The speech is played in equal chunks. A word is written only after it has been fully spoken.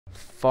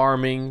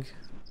Farming,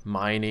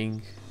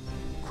 mining,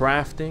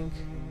 crafting.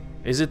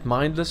 Is it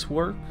mindless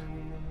work?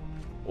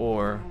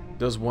 Or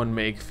does one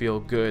make feel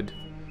good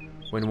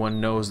when one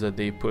knows that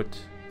they put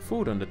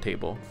food on the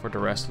table for the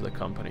rest of the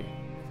company?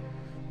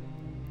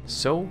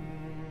 So,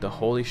 the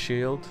Holy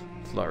Shield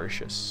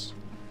flourishes.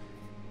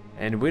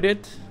 And with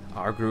it,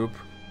 our group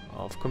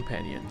of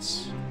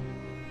companions.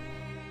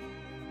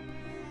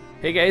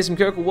 Hey guys, I'm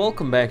Koko,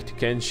 welcome back to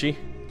Kenshi.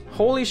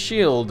 Holy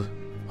Shield.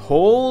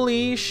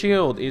 Holy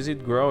Shield. Is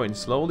it growing?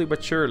 Slowly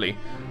but surely.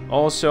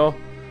 Also,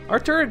 our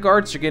turret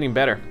guards are getting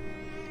better.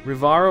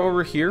 Rivara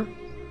over here.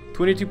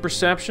 22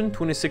 perception,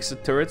 26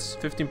 at turrets,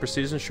 15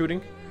 precision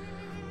shooting.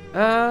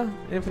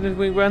 Infinite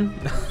wing run.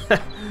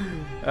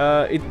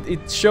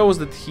 It shows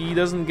that he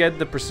doesn't get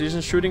the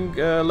precision shooting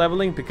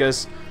leveling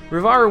because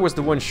Rivara was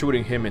the one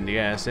shooting him in the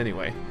ass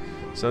anyway.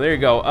 So there you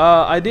go.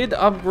 I did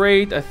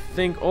upgrade, I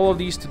think, all of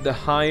these to the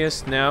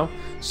highest now.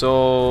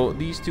 So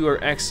these two are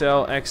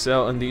XL,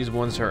 XL, and these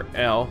ones are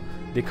L.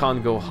 They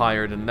can't go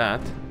higher than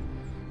that.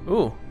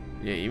 Ooh,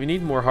 yeah, we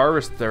need more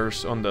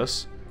harvesters on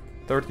this.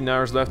 13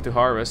 hours left to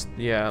harvest.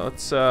 Yeah,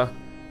 let's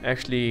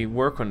actually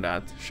work on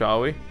that,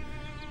 shall we?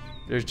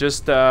 There's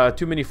just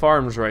too many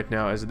farms right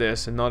now as it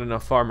is, and not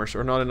enough farmers,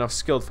 or not enough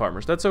skilled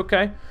farmers. That's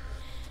okay.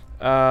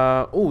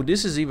 Oh,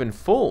 this is even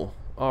full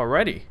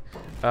already.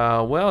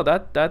 Well,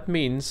 that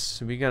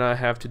means we're gonna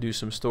have to do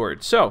some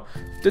storage. So,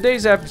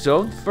 today's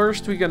episode,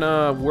 first we're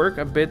gonna work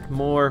a bit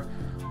more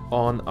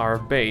on our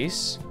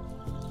base.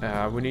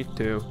 We need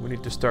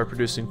to start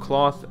producing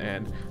cloth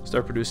and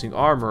start producing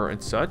armor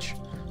and such.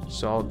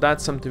 So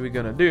that's something we're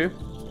gonna do.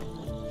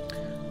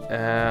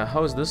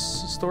 How is this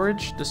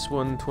storage? This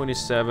one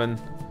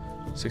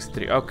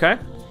 2763. Okay.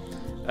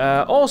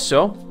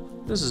 Also,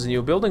 this is a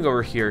new building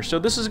over here. So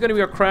this is gonna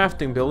be a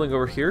crafting building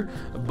over here.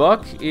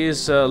 Buck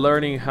is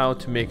learning how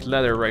to make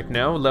leather right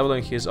now,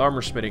 leveling his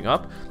armor smithing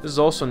up. This is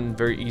also a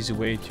very easy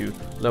way to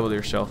level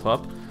yourself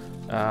up.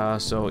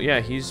 So yeah,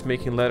 he's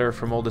making leather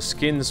from all the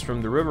skins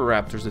from the river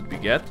raptors that we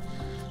get.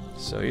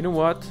 So you know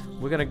what?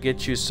 We're gonna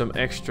get you some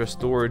extra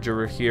storage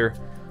over here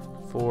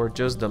for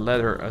just the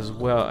leather as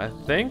well, I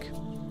think.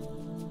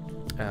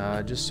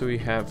 Just so we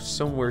have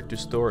somewhere to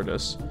store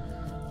this.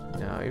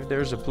 Now, if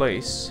there's a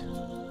place,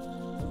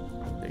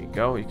 there you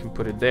go, you can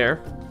put it there.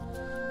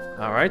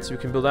 Alright, so we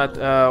can build that.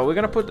 We're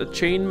gonna put a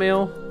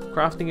chainmail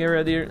crafting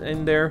area there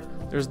in there.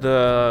 There's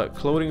the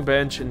clothing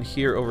bench, and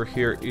here over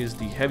here is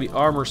the heavy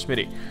armor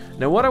smithy.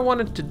 Now, what I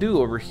wanted to do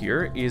over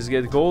here is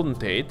get Golden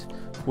Tate,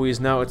 who is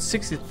now at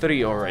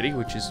 63 already,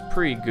 which is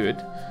pretty good.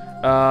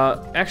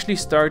 Actually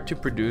start to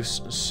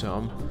produce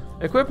some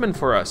equipment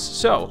for us.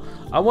 So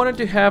I wanted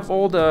to have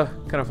all the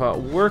kind of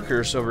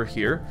workers over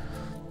here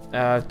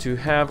to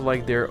have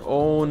like their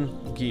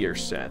own gear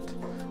set.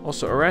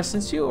 Also, Arrest,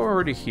 since you're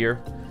already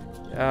here,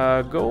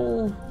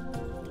 go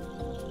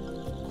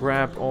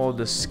grab all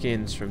the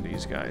skins from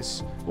these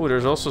guys. Oh,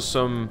 there's also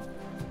some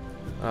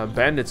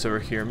bandits over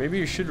here. Maybe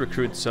you should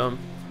recruit some.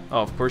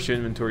 Oh, of course your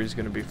inventory is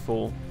going to be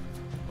full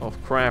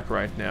of crap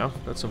right now.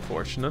 That's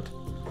unfortunate.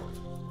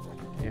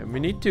 Yeah, we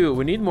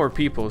need more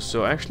people,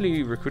 so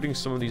actually recruiting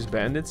some of these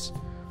bandits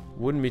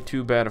wouldn't be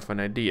too bad of an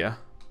idea.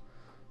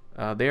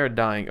 They are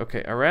dying.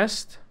 Okay,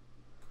 Arrest.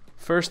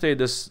 First aid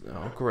this.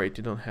 Oh, great,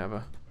 you don't have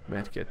a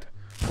medkit.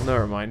 Well,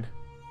 never mind.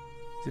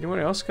 Is anyone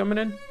else coming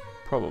in?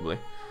 Probably.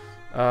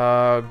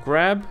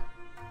 Grab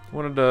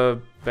one of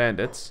the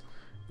bandits,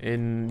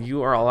 and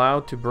you are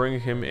allowed to bring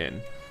him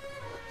in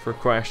for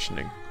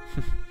questioning.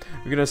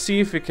 We're gonna see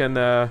if we can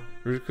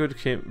recruit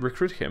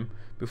him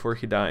before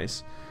he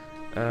dies.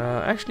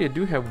 Actually, I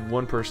do have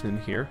one person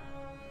in here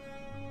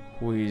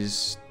who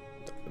is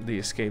the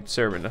escaped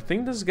servant. I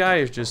think this guy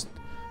is just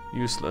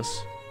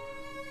useless,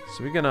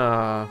 so we're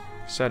gonna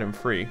set him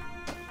free.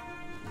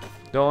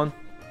 Dolan,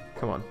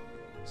 come on,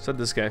 set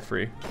this guy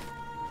free.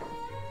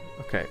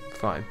 Okay,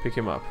 fine, pick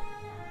him up.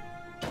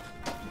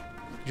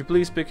 Could you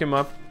please pick him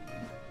up?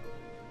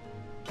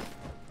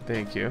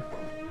 Thank you.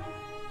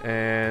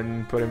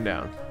 And put him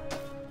down.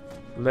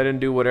 Let him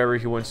do whatever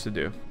he wants to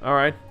do.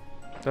 Alright,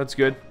 that's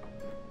good.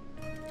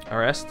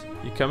 Arrest,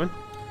 you coming?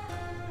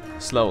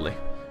 Slowly.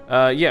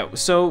 Yeah,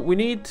 so we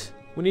need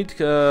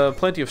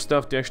plenty of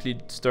stuff to actually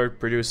start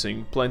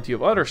producing plenty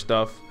of other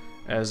stuff,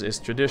 as is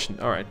tradition.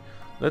 Alright,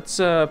 let's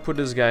put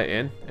this guy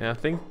in, and I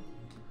think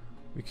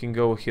we can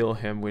go heal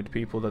him with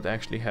people that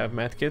actually have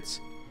medkits.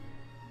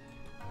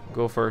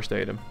 Go first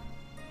aid him.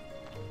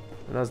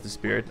 And that's the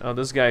spirit. Oh,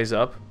 this guy's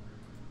up.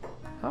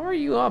 How are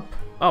you up?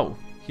 Oh,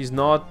 he's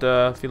not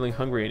feeling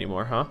hungry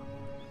anymore, huh?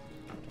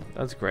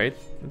 That's great.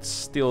 Let's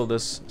steal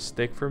this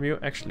stick from you.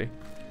 Actually,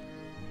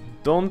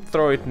 don't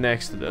throw it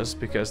next to this,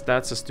 because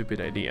that's a stupid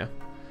idea.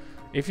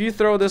 If you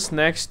throw this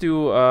next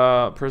to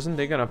a person,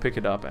 they're gonna pick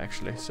it up,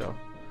 actually. So,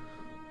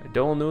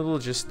 Dole Noodle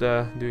just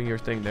doing your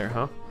thing there,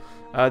 huh?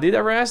 Did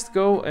Arrest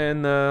go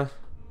and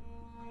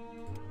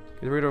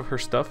get rid of her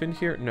stuff in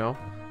here? No.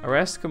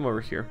 Arrest, come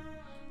over here.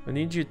 I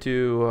need you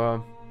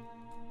to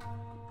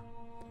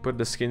put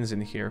the skins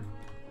in here.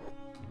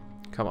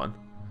 Come on.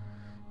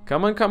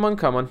 Come on, come on,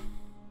 come on.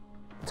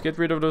 Let's get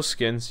rid of those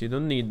skins. You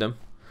don't need them.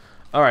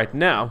 Alright,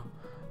 now,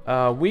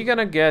 we're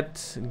gonna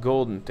get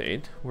Golden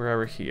Tate,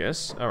 wherever he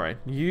is. Alright,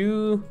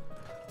 you...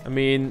 I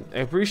mean, I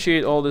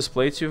appreciate all these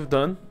plates you've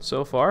done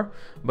so far,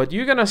 but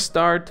you're gonna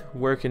start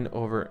working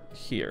over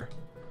here.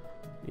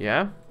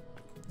 Yeah?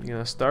 You're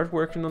gonna start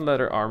working on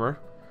leather armor,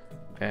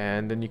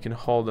 and then you can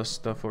haul this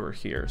stuff over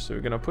here. So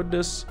we're gonna put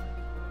this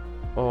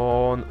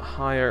on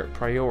higher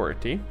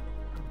priority.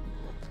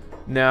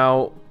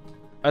 Now,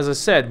 as I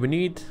said, we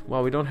need...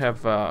 Well, we don't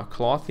have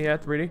cloth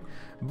yet, really,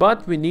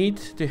 but we need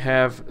to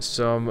have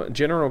some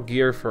general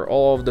gear for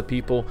all of the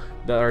people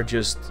that are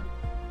just...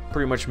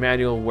 pretty much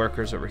manual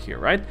workers over here,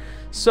 right?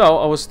 So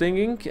I was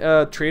thinking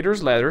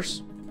traders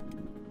ladders,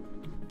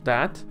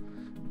 that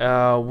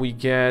we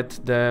get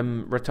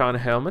them rattan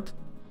helmet,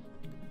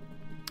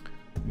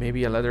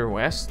 maybe a leather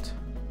vest,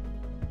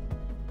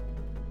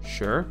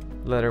 sure,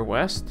 leather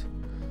vest,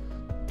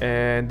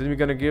 and then we're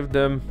gonna give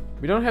them...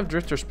 We don't have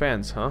drifter's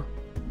pants, huh?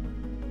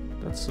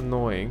 That's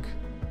annoying.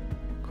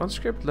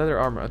 Conscript leather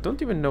armor, I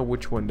don't even know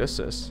which one this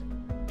is.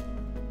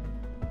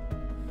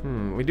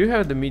 We do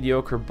have the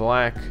mediocre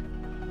black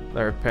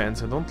leather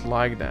pants. I don't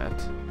like that.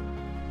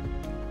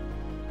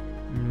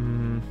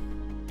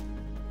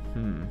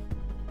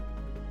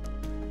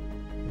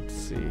 Let's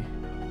see.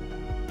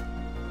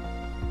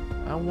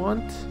 I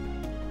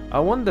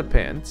want the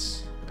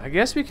pants. I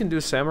guess we can do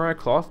samurai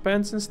cloth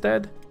pants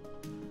instead.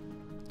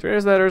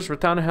 Trader's leathers,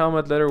 rattan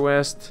helmet, leather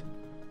vest,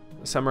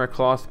 samurai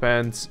cloth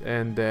pants,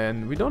 and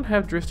then we don't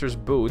have drifter's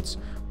boots,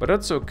 but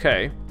that's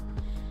okay.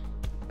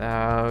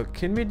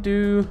 Can we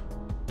do...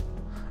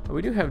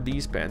 We do have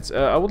these pants.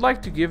 I would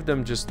like to give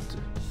them just...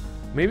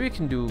 Maybe we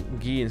can do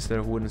gi instead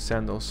of wooden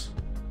sandals.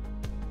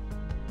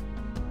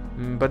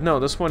 But no,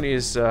 this one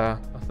is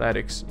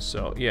athletics,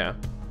 so yeah.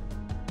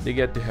 They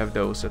get to have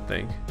those, I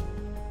think.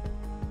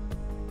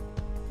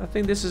 I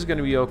think this is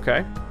gonna be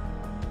okay.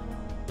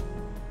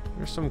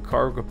 There's some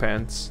cargo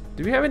pants.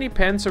 Do we have any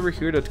pants over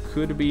here that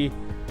could be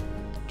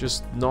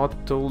just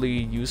not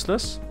totally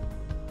useless?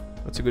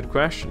 That's a good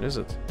question, is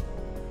it?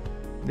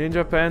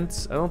 Ninja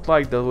pants. I don't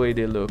like the way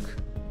they look.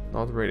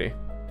 Not really.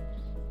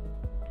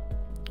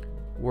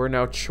 Worn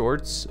out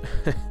shorts.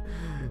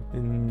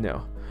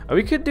 No.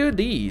 We could do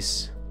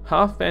these.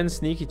 Half band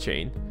sneaky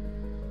chain.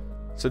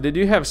 So they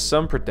do have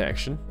some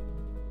protection.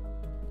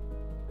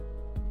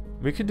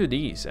 We could do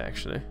these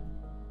actually.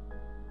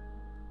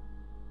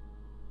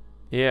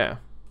 Yeah.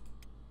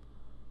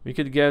 We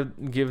could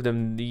give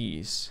them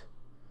these.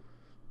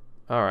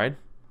 Alright.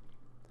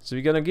 So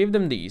we're gonna give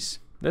them these.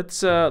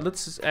 Let's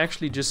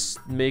actually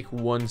just make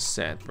one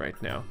set right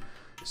now.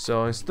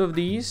 So instead of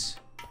these,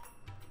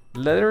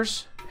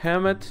 leathers,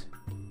 helmet,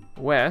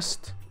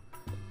 vest,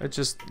 let's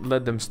just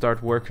let them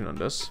start working on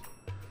this.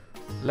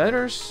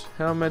 Leathers,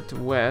 helmet,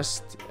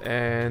 vest,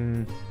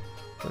 and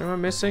what am I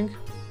missing?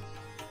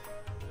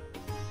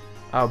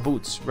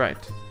 Boots, right.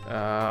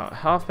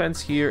 Half pants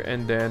here,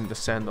 and then the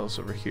sandals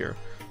over here.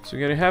 So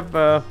we're gonna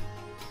have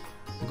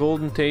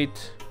Golden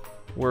Tate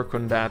work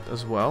on that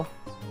as well.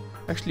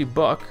 Actually,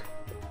 Buck,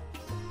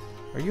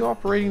 are you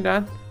operating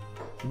that?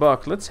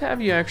 Buck, let's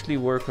have you actually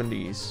work on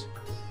these.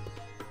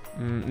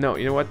 No,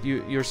 you know what?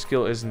 Your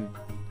skill isn't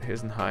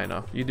high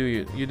enough. You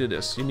do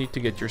this. You need to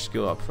get your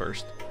skill up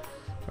first.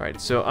 All right.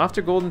 So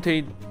after Golden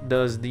Tate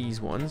does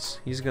these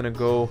ones, he's gonna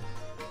go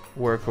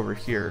work over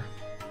here,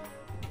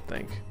 I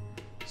think.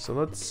 So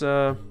let's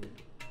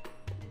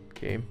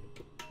okay.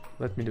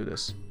 Let me do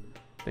this.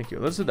 Thank you.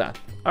 Let's do that.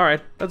 All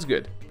right. That's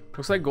good.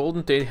 Looks like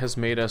Golden Tate has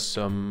made us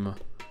some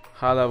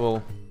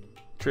high-level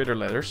trader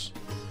leathers.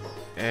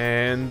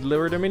 And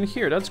deliver them in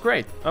here. That's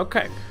great.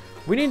 Okay.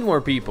 We need more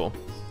people.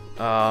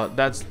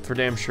 That's for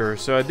damn sure.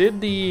 So I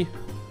did the...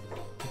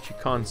 which you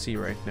can't see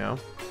right now.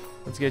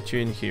 Let's get you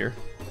in here.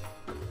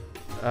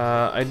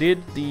 I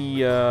did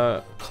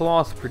the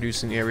cloth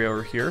producing area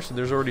over here. So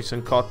there's already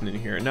some cotton in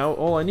here. Now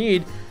all I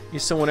need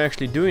is someone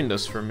actually doing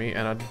this for me.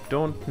 And I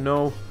don't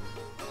know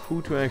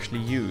who to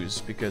actually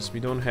use. Because we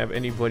don't have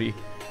anybody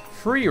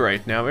free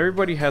right now.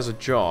 Everybody has a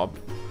job.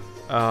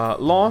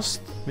 Lost,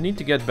 we need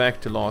to get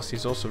back to Lost.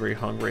 He's also very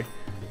hungry.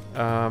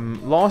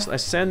 Lost, I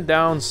sent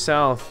down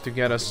south to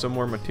get us some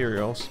more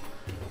materials.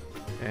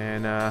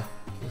 And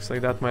looks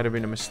like that might have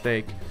been a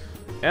mistake.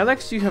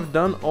 Alex, you have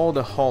done all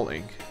the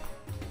hauling.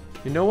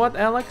 You know what,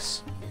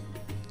 Alex?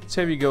 Let's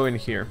have you go in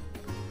here.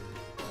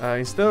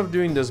 Instead of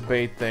doing this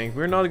bait thing,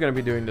 we're not going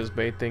to be doing this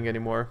bait thing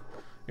anymore.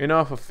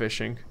 Enough of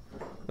fishing.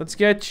 Let's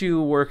get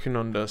you working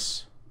on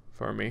this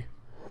for me.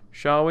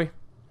 Shall we?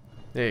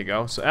 There you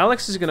go. So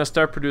Alex is gonna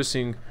start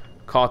producing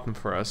cotton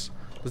for us.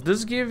 Does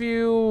this give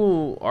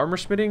you armor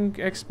smithing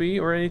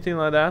XP or anything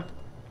like that?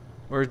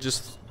 Or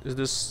just is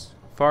this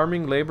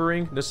farming,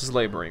 laboring? This is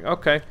laboring.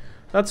 Okay,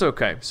 that's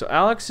okay. So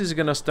Alex is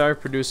gonna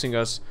start producing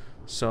us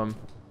some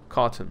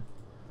cotton.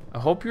 I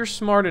hope you're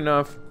smart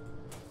enough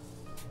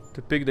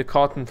to pick the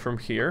cotton from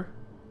here.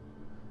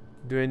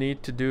 Do I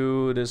need to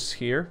do this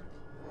here?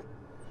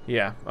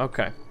 Yeah,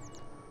 okay.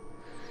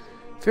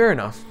 Fair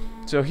enough.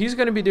 So he's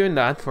gonna be doing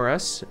that for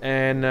us,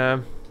 and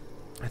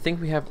I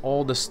think we have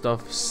all the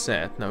stuff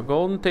set. Now,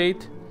 Golden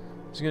Tate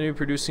is going to be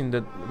producing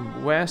the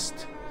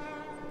West.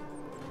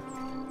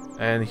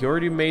 And he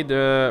already made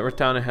the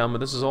Ratana helmet.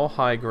 This is all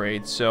high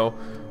grade. So,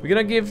 we're going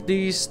to give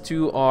these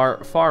to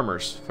our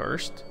farmers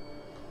first.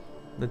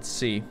 Let's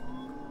see.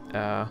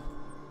 Not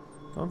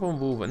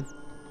moving.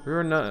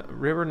 River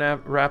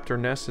Raptor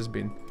nest has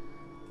been...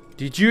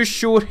 Did you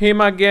shoot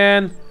him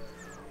again?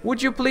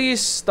 Would you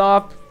please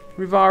stop,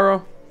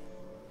 Rivaro?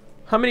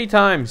 How many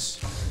times?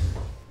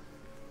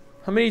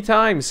 How many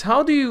times?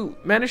 How do you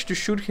manage to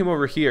shoot him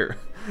over here?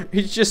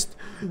 It's just...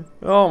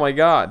 Oh my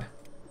god.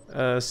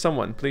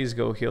 Someone, please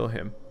go heal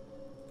him.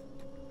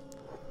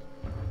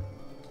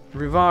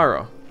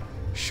 Rivaro.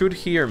 Shoot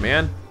here,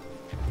 man.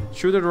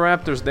 Shoot at the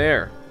raptors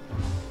there.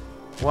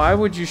 Why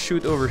would you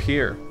shoot over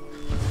here?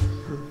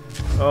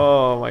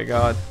 Oh my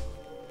god.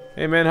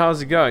 Hey man,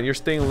 how's it going? You're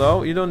staying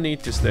low? You don't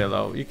need to stay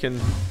low. You can...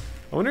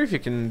 I wonder if you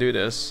can do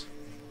this.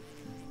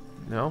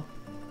 No?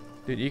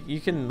 Dude,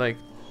 you can like...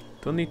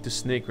 Don't need to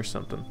sneak or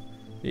something.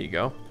 There you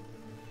go.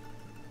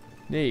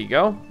 There you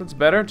go. That's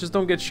better. Just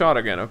don't get shot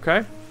again,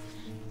 okay?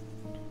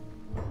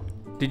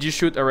 Did you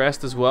shoot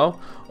Arrest as well?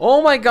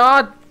 Oh my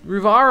god!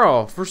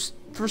 Rivaro!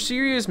 For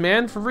serious,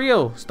 man. For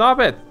real. Stop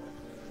it.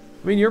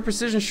 I mean, your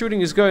precision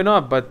shooting is going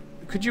up, but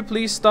could you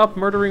please stop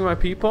murdering my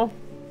people?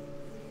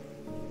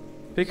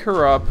 Pick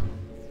her up.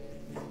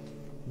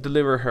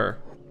 Deliver her.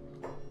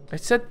 I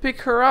said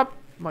pick her up.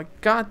 My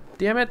god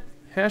damn it.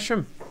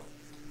 Hashem.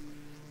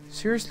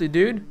 Seriously,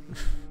 dude?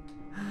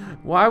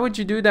 Why would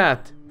you do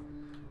that?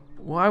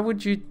 Why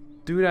would you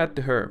do that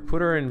to her?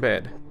 Put her in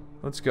bed.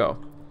 Let's go.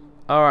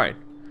 Alright.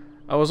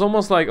 I was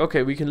almost like,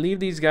 okay, we can leave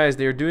these guys.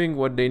 They're doing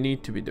what they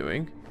need to be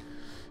doing.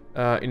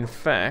 In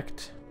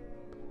fact,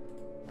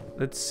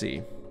 let's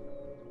see.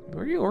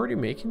 Were you already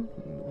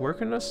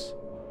working this?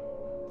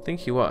 I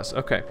think he was.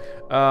 Okay.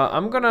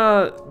 I'm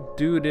gonna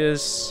do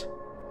this.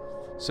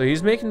 So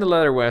he's making the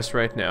letter west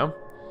right now.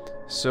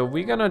 So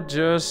we're gonna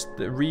just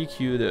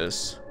re-queue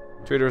this.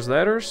 Trader's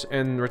letters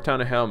and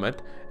Ratana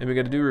helmet. And we're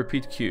gonna do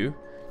repeat queue.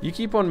 You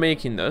keep on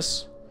making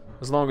this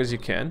as long as you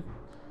can.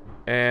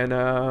 And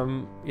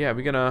yeah,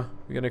 we're gonna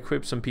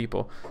equip some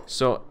people.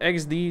 So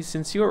XD,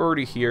 since you're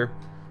already here,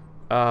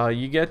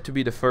 you get to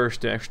be the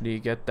first to actually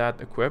get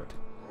that equipped.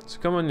 So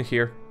come on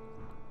here.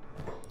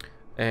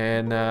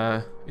 And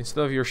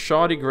instead of your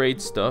shoddy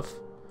grade stuff,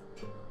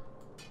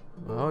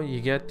 well, you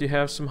get to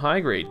have some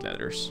high grade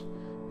letters.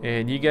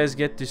 And you guys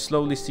get to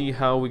slowly see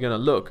how we're gonna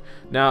look.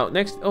 Now,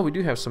 next... Oh, we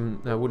do have some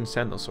wooden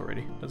sandals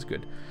already. That's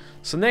good.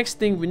 So next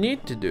thing we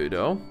need to do,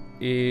 though,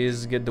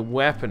 is get the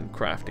weapon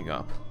crafting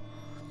up.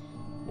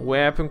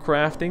 Weapon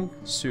crafting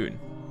soon.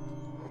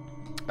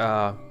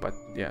 But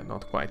yeah,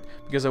 not quite.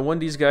 Because I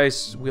want these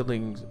guys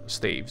wielding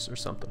staves or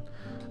something.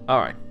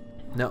 Alright.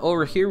 Now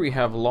over here we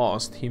have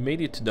Lost. He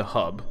made it to the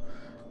hub.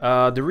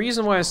 The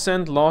reason why I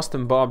sent Lost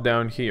and Bob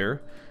down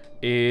here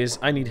is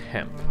I need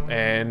hemp.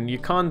 And you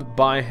can't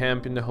buy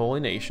hemp in the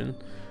Holy Nation.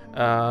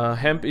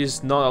 Hemp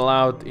is not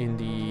allowed in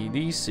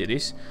these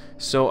cities.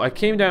 So I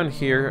came down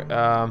here.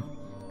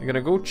 I'm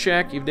gonna go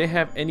check if they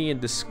have any in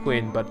the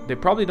Squint, but they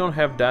probably don't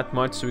have that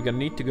much, so we're gonna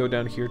need to go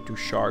down here to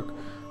Shark,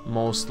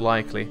 most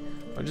likely.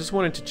 I just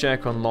wanted to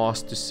check on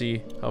Lost to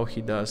see how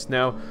he does.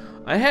 Now,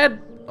 I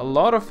had a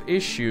lot of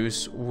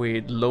issues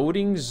with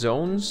loading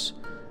zones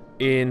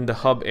in the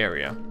hub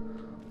area.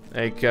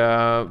 Like,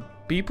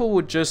 people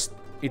would just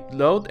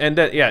load, and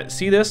then, yeah,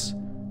 see this?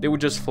 They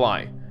would just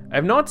fly.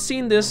 I've not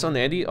seen this on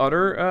any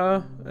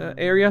other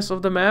areas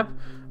of the map,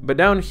 but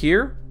down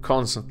here,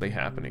 constantly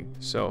happening.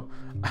 So,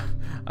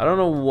 I don't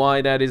know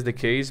why that is the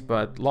case,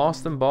 but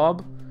Lost and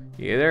Bob,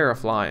 yeah, they're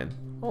flying.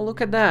 Oh,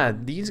 look at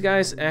that. These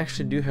guys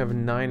actually do have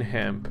 9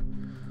 hemp.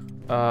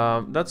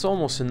 That's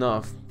almost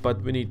enough,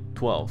 but we need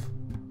 12,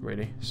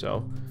 really.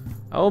 So,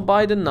 I will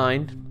buy the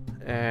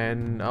 9,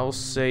 and I'll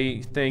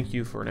say thank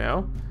you for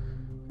now.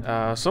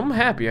 So I'm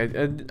happy.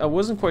 I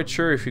wasn't quite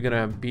sure if you're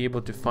gonna be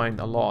able to find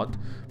a lot,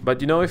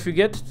 but you know, if you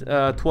get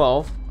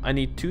 12, I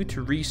need 2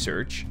 to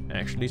research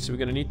actually, so we're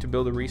gonna need to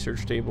build a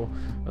research table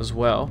as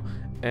well.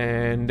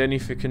 And then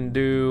if you can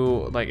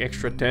do like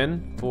extra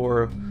 10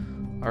 for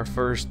our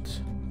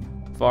first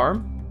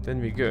farm,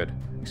 then we're good.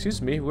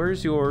 Excuse me,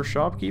 where's your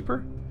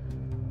shopkeeper?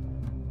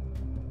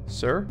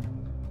 Sir?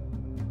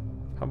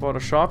 How about a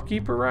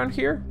shopkeeper around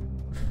here?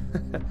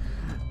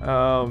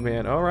 Oh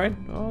man, alright.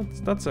 Oh,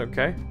 that's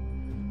okay.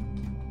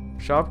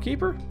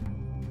 Shopkeeper?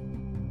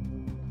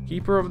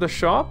 Keeper of the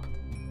shop?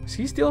 Is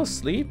he still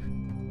asleep?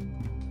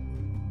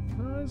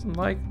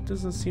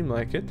 Doesn't seem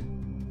like it.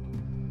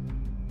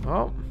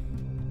 Oh.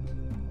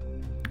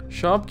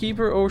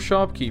 Shopkeeper, oh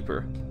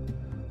shopkeeper.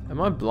 Am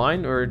I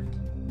blind or...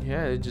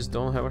 Yeah, I just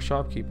don't have a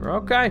shopkeeper.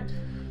 Okay.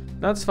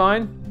 That's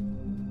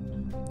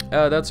fine.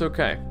 That's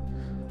okay.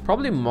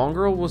 Probably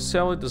Mongrel will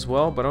sell it as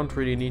well, but I don't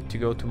really need to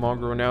go to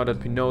Mongrel now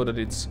that we know that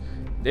it's...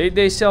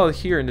 They sell it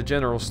here in the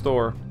general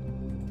store.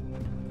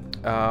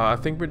 I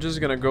think we're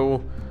just gonna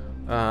go...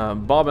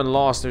 Bob and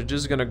Lost, they're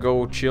just gonna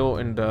go chill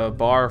in the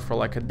bar for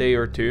like a day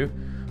or two.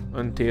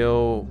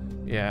 Until...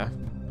 Yeah.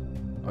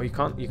 Oh, you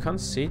can't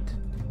sit?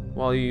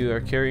 while you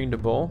are carrying the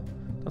ball.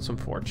 That's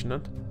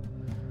unfortunate.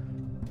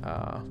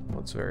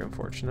 What's very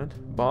unfortunate?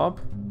 Bob?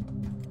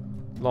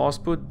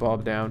 Lost, put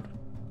Bob down.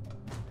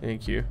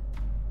 Thank you.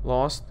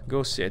 Lost,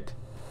 go sit.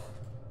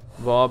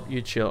 Bob,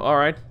 you chill.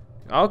 Alright,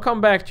 I'll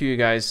come back to you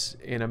guys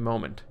in a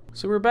moment.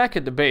 So we're back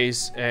at the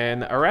base,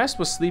 and Arrest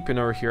was sleeping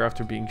over here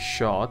after being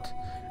shot.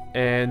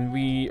 And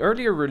we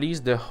earlier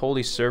released the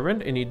Holy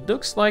Servant, and it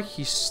looks like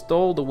he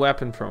stole the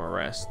weapon from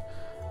Arrest.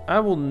 I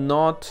will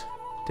not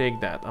take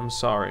that, I'm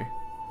sorry.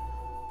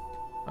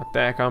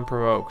 Attack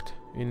unprovoked,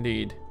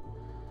 indeed.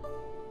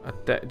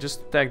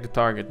 Just attack the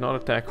target, not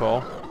attack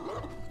all.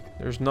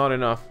 There's not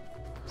enough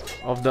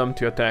of them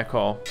to attack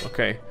all.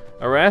 Okay,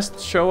 Arrest,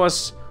 show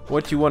us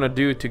what you want to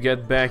do to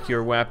get back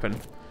your weapon.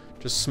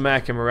 Just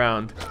smack him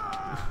around.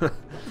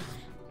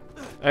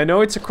 I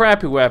know it's a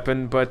crappy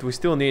weapon, but we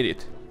still need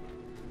it.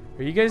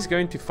 Are you guys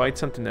going to fight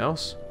something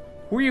else?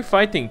 Who are you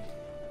fighting?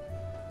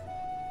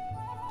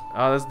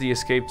 Oh, that's the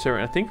escaped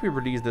servant. I think we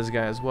released this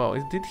guy as well.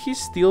 Did he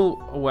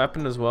steal a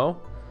weapon as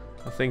well?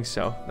 I think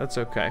so. That's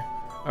okay.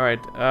 Alright,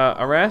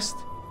 Arrest.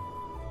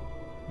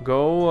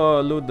 Go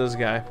loot this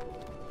guy.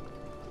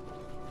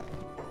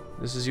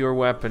 This is your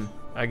weapon.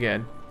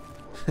 Again.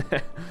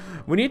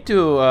 We need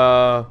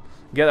to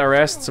get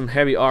Arrest some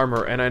heavy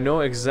armor, and I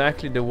know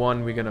exactly the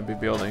one we're gonna be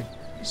building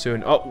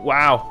soon. Oh,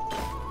 wow.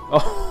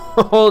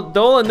 Oh,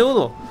 Dola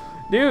Noodle.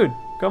 Dude,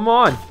 come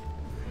on.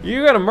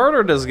 You gotta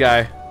murder this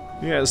guy.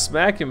 You gotta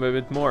smack him a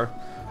bit more.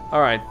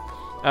 Alright.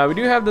 We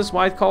do have this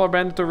white collar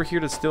bandit over here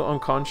that's still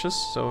unconscious,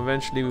 so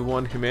eventually we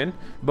want him in.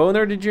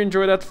 Boner, did you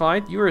enjoy that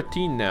fight? You're a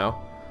teen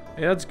now.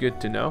 Yeah, that's good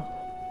to know.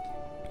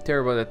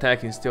 Terrible at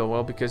attacking still,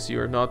 well, because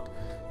you're not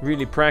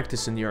really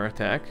practicing your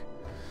attack.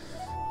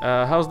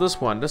 How's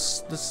this one?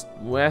 This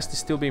West is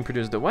still being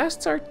produced. The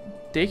Wests are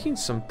taking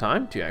some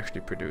time to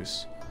actually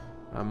produce,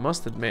 I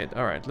must admit.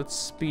 Alright, let's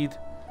speed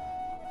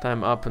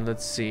time up and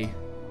let's see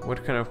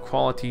what kind of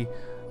quality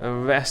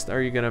vest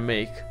are you gonna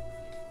make.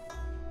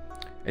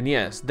 And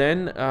yes,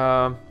 then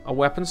a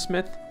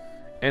weaponsmith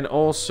and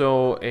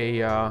also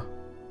a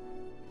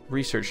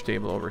research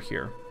table over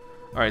here.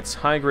 Alright, it's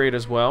high grade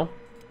as well.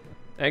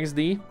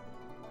 XD,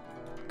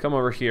 come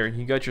over here.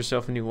 You got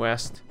yourself a new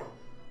vest.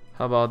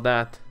 How about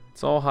that?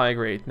 It's all high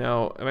grade.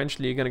 Now,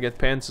 eventually you're gonna get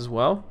pants as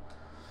well.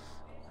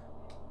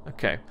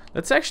 Okay,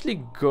 let's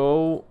actually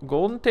go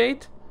Golden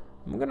Tate.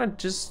 I'm gonna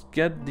just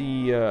get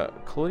the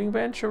clothing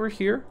bench over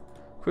here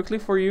quickly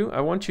for you. I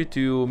want you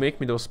to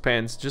make me those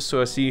pants just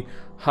so I see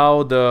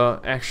how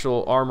the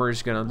actual armor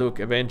is gonna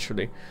look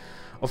eventually.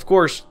 Of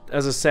course,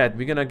 as I said,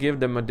 we're gonna give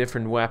them a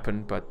different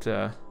weapon, but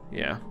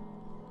yeah,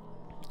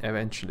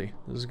 eventually.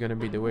 This is gonna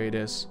be the way it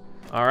is.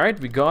 Alright,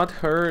 we got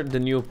her the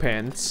new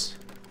pants.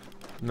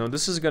 No,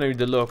 this is gonna be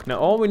the look. Now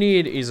all we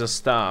need is a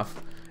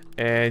staff.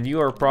 And you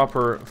are a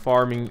proper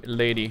farming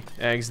lady,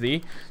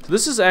 XD. So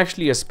this is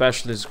actually a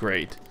specialist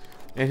grade.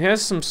 It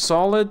has some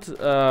solid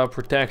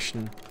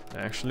protection,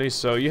 actually.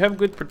 So you have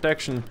good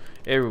protection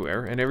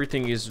everywhere, and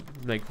everything is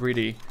like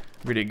really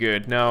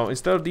good. Now,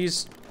 instead of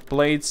these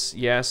blades,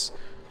 yes,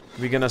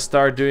 we're gonna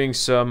start doing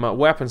some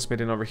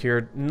weaponsmithing over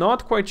here.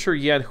 Not quite sure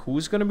yet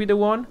who's gonna be the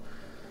one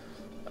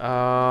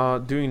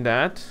doing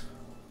that.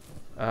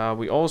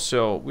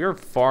 We're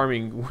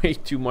farming way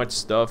too much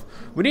stuff.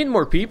 We need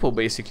more people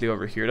basically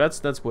over here.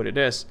 That's what it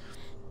is,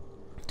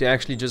 to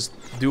actually just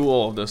do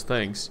all of those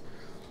things.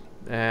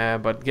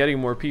 But getting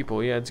more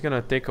people, yeah, it's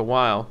gonna take a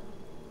while,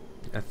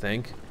 I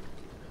think.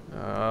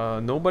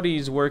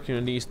 Nobody's working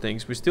on these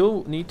things. We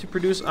still need to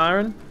produce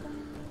iron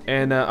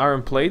and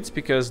iron plates,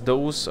 because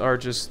those are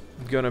just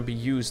gonna be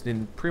used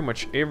in pretty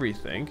much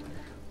everything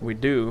we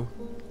do.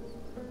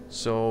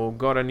 So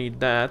gotta need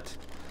that.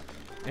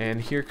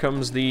 And here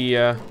comes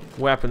the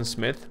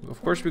weaponsmith.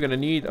 Of course, we're gonna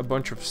need a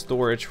bunch of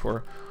storage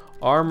for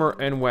armor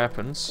and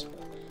weapons,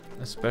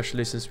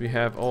 especially since we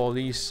have all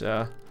these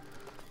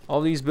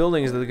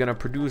buildings that are gonna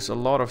produce a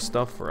lot of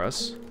stuff for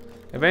us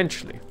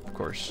eventually, of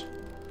course.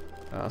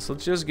 So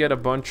let's just get a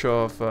bunch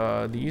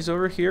of these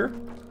over here.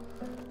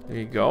 There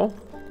you go.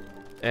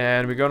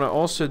 And we're gonna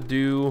also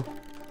do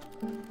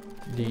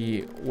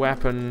the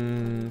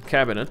weapon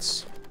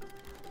cabinets,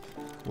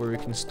 where we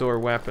can store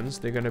weapons.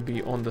 They're gonna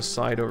be on the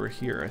side over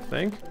here, I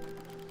think.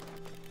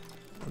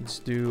 Let's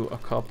do a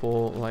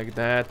couple like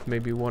that.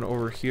 Maybe one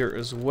over here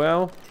as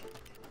well.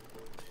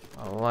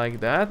 I like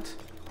that.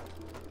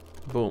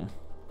 Boom.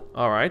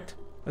 Alright.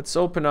 Let's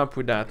open up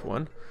with that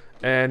one.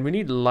 And we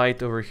need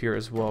light over here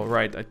as well.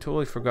 Right, I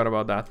totally forgot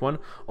about that one.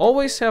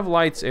 Always have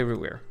lights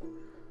everywhere.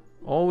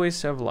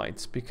 Always have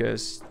lights,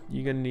 because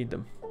you're gonna need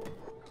them.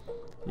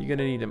 You're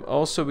gonna need them.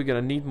 Also, we're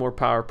gonna need more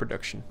power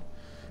production.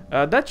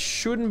 That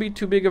shouldn't be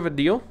too big of a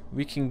deal.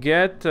 We can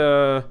get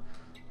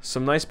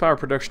some nice power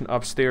production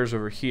upstairs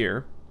over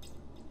here.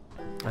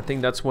 I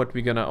think that's what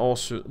we're gonna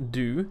also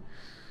do.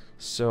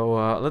 So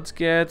let's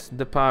get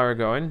the power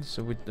going.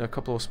 So with a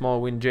couple of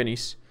small wind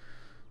jennies.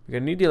 We're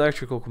gonna need the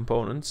electrical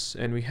components,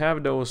 and we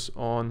have those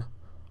on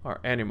our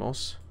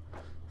animals.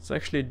 Let's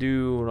actually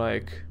do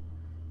like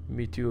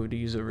maybe 2 of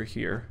these over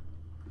here.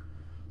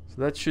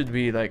 So that should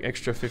be like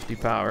extra 50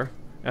 power.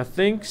 I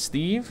think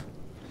Steve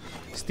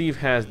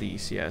has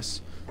these,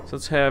 yes. So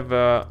let's have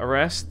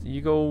arrest.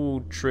 You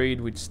go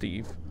trade with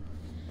Steve.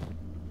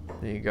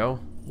 There you go.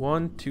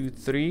 1, 2,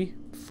 3,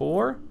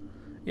 4.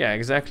 Yeah,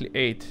 exactly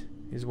 8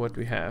 is what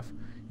we have.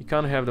 You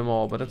can't have them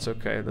all, but that's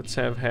okay. Let's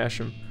have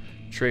Hashem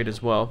trade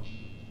as well.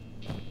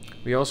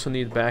 We also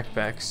need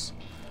backpacks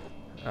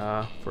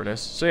for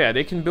this. So yeah,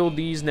 they can build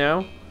these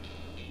now.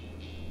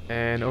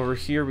 And over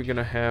here we're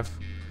gonna have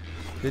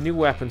the new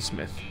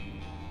weaponsmith.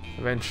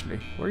 Eventually.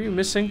 What are you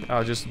missing?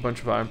 Oh, just a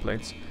bunch of iron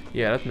plates.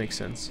 Yeah, that makes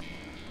sense.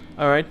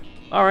 Alright,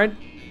 alright.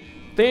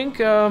 Think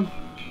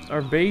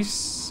our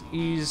base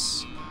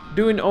is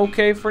doing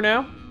okay for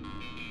now.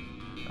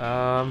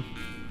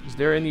 Is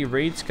there any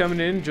raids coming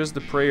in? Just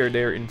the prayer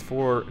there in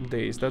 4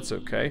 days. That's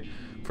okay.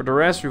 For the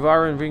rest,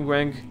 Rivara and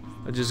Wingwang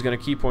are just gonna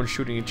keep on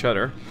shooting each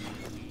other.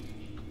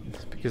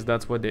 Because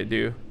that's what they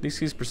do.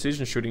 His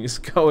precision shooting is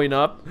going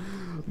up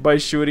by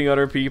shooting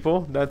other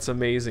people. That's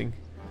amazing.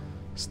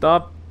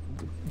 Stop.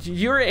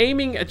 You're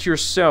aiming at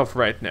yourself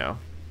right now.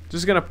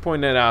 Just gonna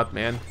point that out,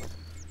 man.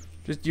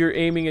 Just you're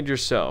aiming at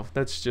yourself.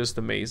 That's just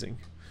amazing.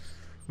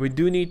 We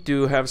do need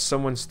to have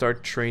someone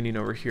start training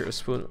over here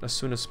as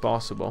soon as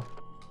possible.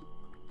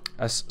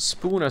 As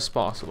soon as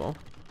possible.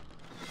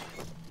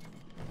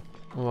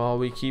 While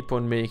we keep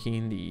on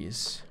making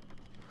these.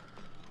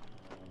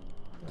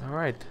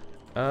 Alright.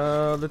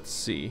 Let's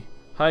see.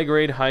 High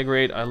grade, high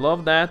grade. I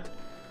love that.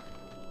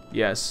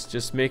 Yes,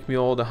 just make me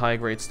all the high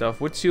grade stuff.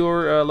 What's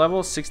your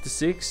level?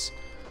 66.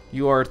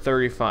 You are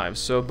 35.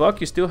 So Buck,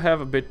 you still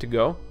have a bit to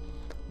go.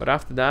 But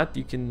after that,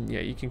 you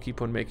can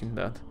keep on making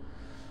that.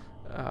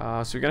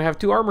 So we're gonna have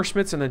 2 armor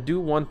smiths, and I do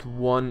want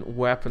 1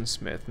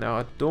 weaponsmith. Now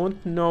I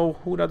don't know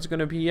who that's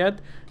gonna be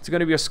yet. It's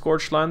gonna be a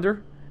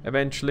Scorchlander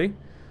eventually.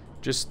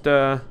 Just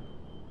not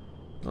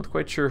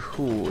quite sure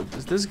who.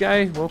 Is this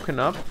guy woken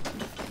up?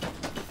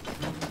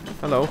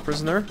 Hello,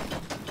 prisoner.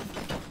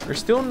 You're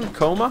still in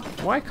coma?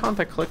 Why can't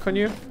I click on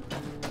you?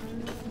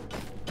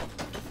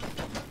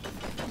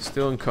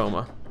 Still in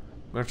coma.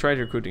 I'm gonna try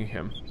recruiting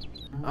him.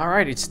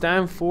 Alright, it's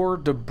time for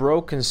the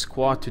Broken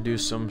Squad to do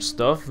some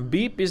stuff.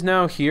 Beep is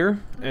now here,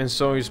 and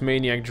so is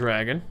Maniac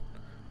Dragon.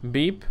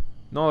 Beep,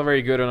 not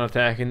very good on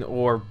attacking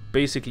or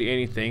basically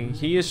anything.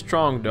 He is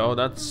strong though,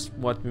 that's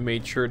what we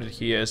made sure that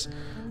he is.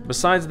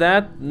 Besides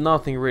that,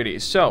 nothing really.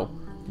 So,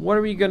 what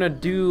are we gonna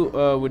do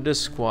with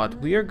this squad?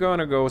 We are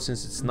gonna go,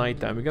 since it's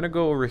nighttime, we're gonna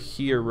go over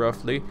here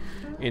roughly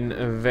in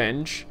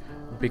Avenge.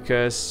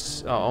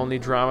 Because only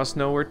Dramas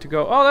know where to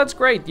go. Oh, that's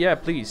great, yeah,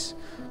 please.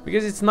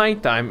 Because it's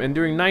nighttime, and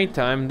during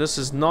nighttime, this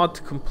is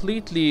not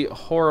completely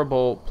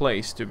horrible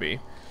place to be.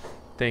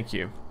 Thank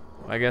you.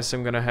 I guess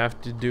I'm gonna have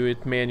to do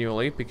it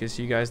manually, because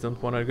you guys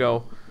don't want to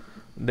go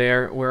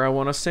there where I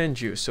want to send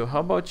you. So how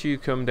about you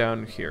come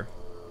down here,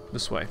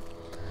 this way.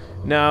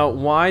 Now,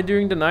 why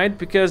during the night?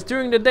 Because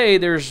during the day,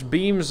 there's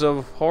beams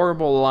of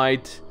horrible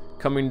light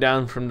coming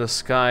down from the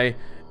sky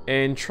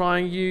and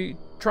trying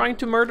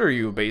to murder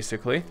you,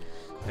 basically.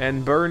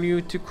 And burn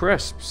you to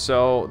crisp.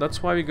 So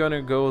that's why we're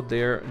gonna go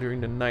there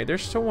during the night.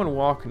 There's someone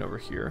walking over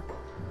here.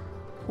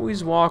 Who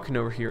is walking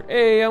over here?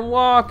 Hey, I'm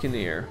walking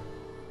here.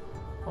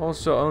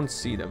 Also, I don't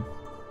see them.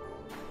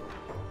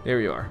 There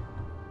you are.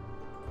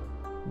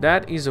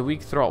 That is a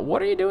weak throw.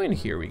 What are you doing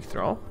here, weak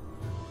throw?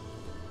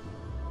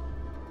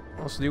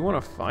 Also, do you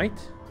want to fight?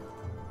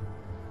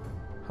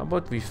 How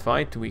about we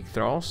fight weak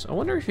throws? I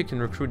wonder if you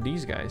can recruit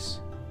these guys.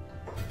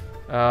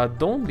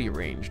 Don't be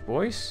ranged,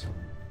 boys.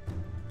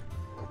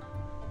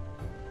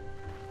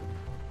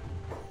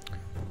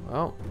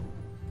 Well,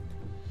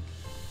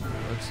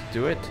 let's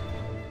do it.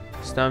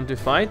 It's time to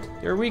fight.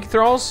 You're weak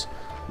thralls.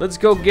 Let's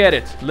go get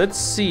it. Let's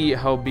see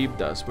how Beep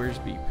does. Where's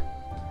Beep?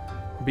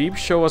 Beep,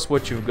 show us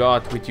what you've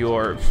got with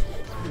your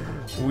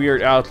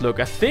weird outlook.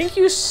 I think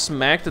you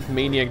smacked that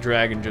Maniac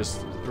Dragon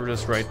just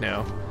right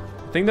now.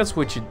 I think that's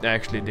what you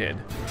actually did.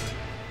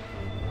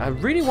 I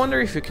really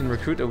wonder if you can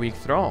recruit a weak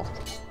thrall.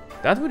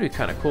 That would be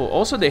kind of cool.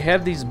 Also, they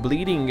have these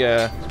bleeding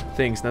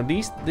things. Now,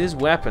 these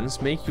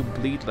weapons make you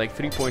bleed like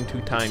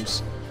 3.2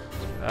 times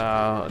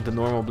the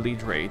normal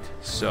bleed rate.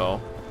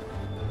 So,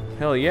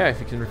 hell yeah, if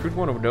you can recruit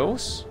one of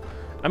those.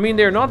 I mean,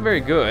 they're not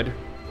very good,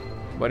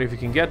 but if you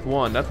can get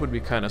one, that would be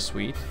kind of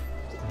sweet.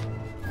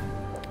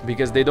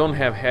 Because they don't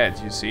have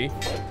heads, you see.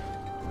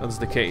 That's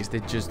the case. They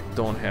just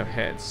don't have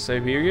heads.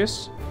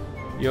 Siberius,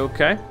 you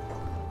okay?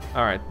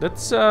 All right,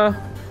 let's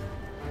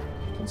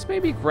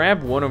maybe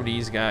grab one of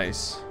these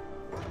guys.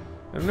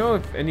 I don't know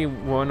if any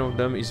one of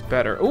them is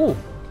better. Oh,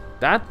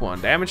 that one,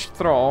 damaged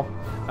thrall.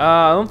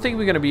 I don't think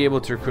we're gonna be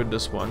able to recruit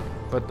this one,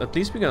 but at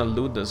least we're gonna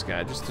loot this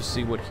guy just to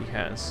see what he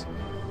has.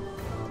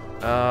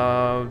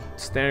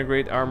 Standard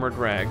grade armored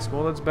rags.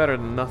 Well, that's better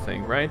than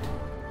nothing, right?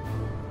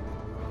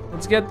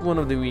 Let's get one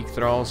of the weak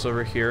thralls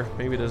over here.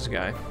 Maybe this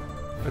guy.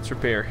 Let's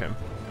repair him.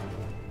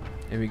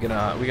 And we're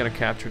gonna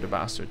capture the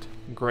bastard.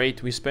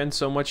 Great. We spent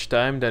so much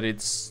time that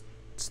it's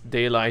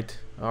daylight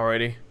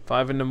already.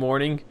 5 in the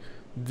morning.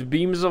 The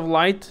beams of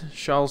light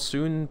shall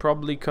soon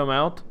probably come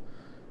out,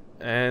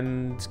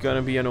 and it's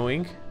gonna be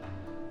annoying.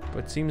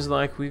 But seems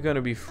like we're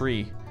gonna be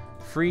free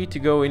free to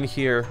go in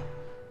here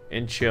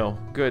and chill.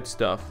 Good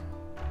stuff.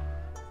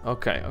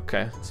 Okay,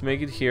 okay. Let's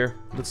make it here.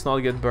 Let's not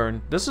get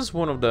burned. This is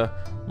one of the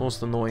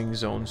most annoying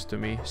zones to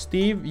me.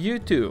 Steve, you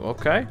too,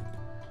 okay?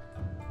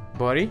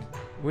 Buddy,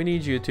 we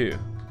need you too.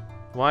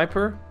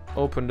 Viper,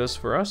 open this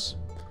for us.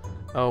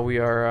 Oh, we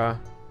are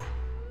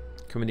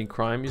committing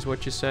crime is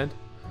what you said.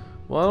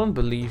 Well, I don't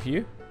believe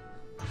you.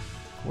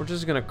 We're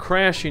just gonna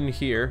crash in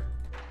here.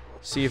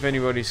 See if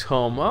anybody's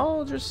home.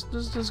 Oh, just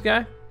this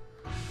guy.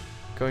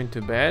 Going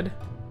to bed?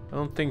 I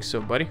don't think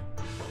so, buddy.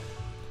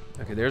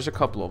 Okay, there's a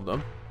couple of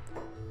them.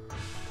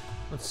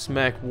 Let's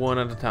smack one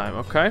at a time,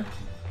 okay?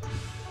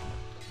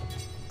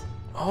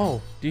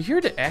 Oh, do you hear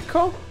the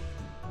echo?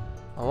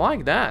 I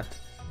like that.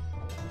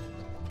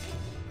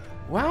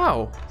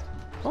 Wow.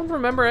 I don't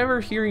remember ever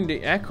hearing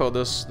the echo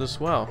this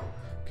well.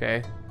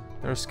 Okay,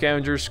 there are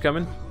scavengers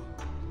coming.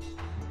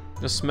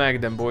 Just smack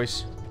them,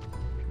 boys.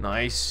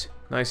 Nice.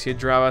 Nice hit,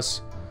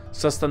 Dravas.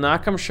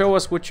 Sastanakam, show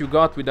us what you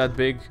got with that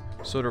big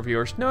sword of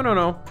yours. No, no,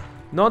 no.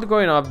 Not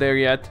going up there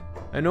yet.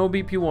 I know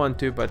BP want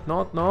to, but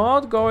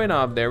not going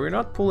up there. We're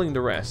not pulling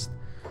the rest.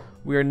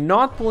 We are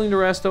not pulling the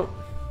rest of...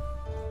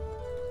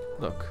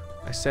 Look,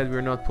 I said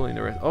we're not pulling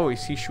the rest. Oh,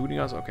 is he shooting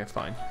us? Okay,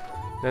 fine.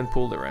 Then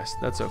pull the rest.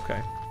 That's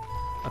okay.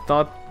 I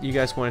thought you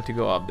guys wanted to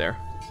go up there.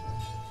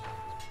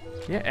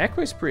 Yeah,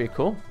 Echo is pretty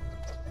cool.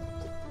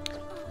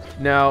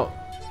 Now,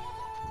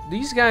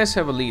 these guys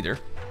have a leader.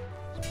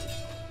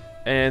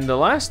 And the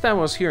last time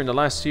I was here in the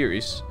last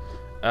series,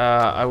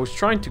 I was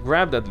trying to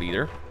grab that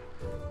leader.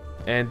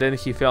 And then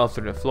he fell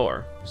through the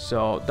floor.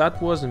 So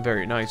that wasn't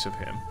very nice of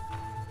him.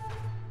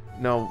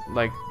 No,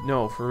 like,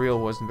 no, for real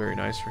wasn't very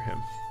nice for him.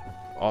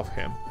 Of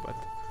him, but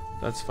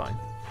that's fine.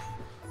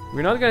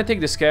 We're not gonna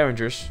take the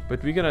scavengers,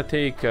 but we're gonna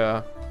take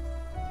their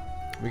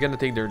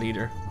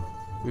leader.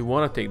 We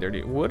wanna take their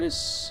leader. What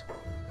is...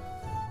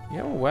 You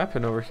have a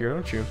weapon over here,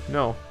 don't you?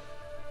 No.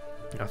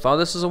 I thought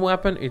this is a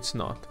weapon, it's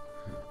not.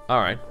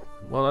 Alright.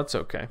 Well, that's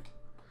okay.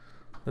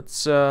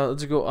 Let's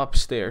go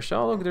upstairs.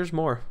 Oh, look, there's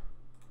more.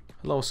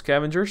 Hello,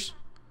 scavengers.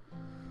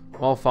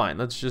 Well, fine.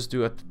 Let's just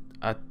do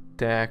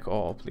attack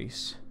all,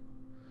 please.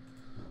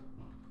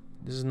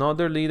 This is not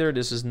their leader.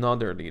 This is not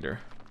their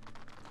leader.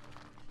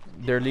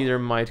 Their leader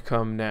might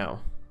come now.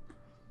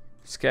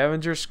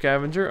 Scavenger,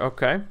 scavenger.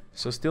 Okay.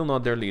 So still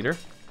not their leader.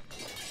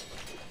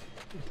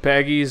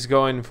 Peggy's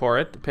going for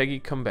it.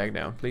 Peggy, come back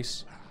down,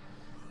 please.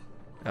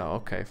 Oh,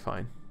 okay,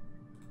 fine.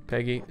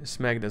 Peggy,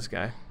 smack this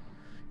guy.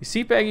 You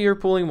see, Peggy, you're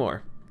pulling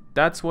more.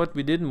 That's what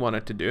we didn't want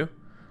it to do.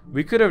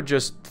 We could have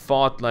just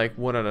fought like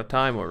one at a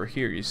time over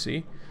here, you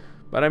see.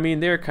 But I mean,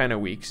 they're kind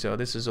of weak, so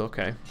this is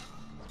okay.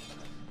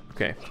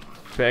 Okay,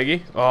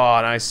 Peggy. Oh,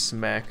 nice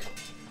smack.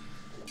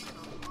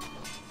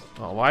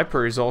 Oh,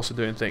 Viper is also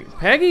doing things.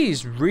 Peggy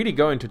is really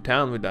going to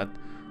town with that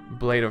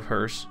blade of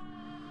hers.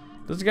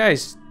 This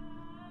guy's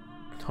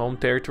home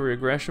territory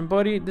aggression,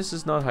 buddy. This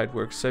is not how it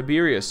works.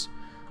 Siberius,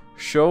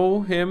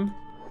 show him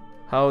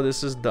how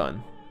this is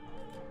done.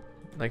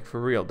 Like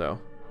for real, though.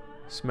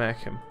 Smack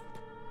him.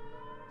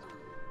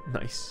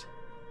 Nice.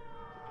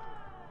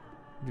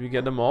 Did we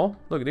get them all?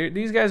 Look,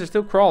 these guys are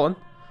still crawling.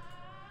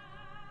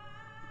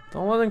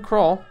 Don't let them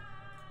crawl.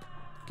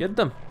 Get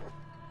them.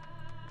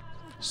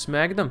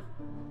 Smack them.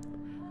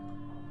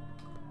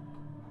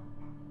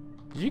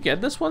 Did you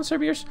get this one,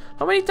 Siberius?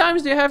 How many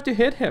times do you have to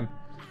hit him?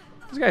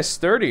 This guy's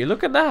sturdy.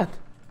 Look at that.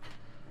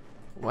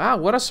 Wow,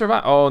 what a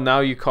survivor. Oh, now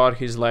you caught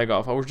his leg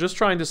off. I was just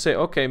trying to say,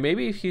 okay,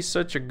 maybe if he's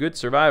such a good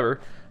survivor,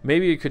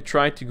 maybe you could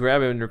try to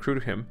grab him and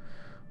recruit him.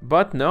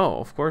 But no,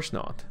 of course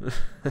not.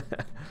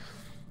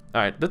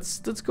 Alright, let's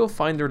go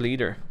find their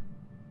leader.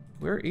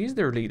 Where is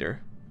their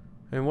leader?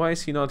 And why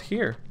is he not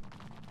here?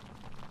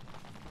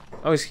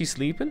 Oh, is he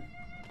sleeping?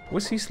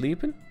 Was he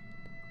sleeping?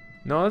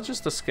 No, that's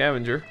just a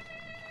scavenger.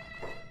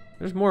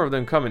 There's more of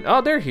them coming.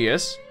 Oh, there he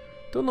is.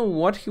 Don't know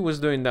what he was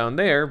doing down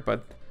there,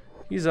 but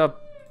he's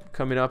up,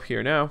 coming up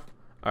here now.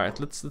 Alright,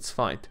 let's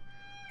fight.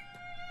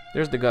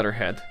 There's the gutter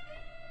head.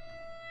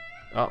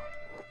 Oh,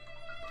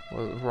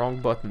 well,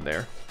 wrong button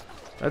there.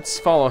 Let's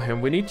follow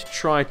him. We need to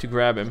try to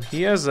grab him.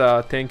 He has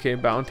a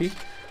 10k bounty,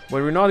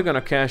 but we're not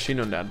gonna cash in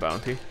on that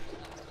bounty.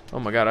 Oh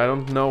my god, I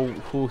don't know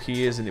who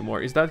he is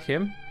anymore. Is that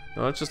him?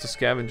 No, that's just a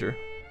scavenger.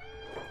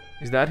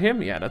 Is that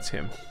him? Yeah, that's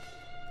him.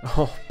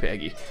 Oh,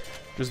 Peggy.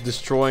 Just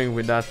destroying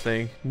with that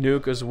thing.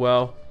 Nuke as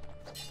well.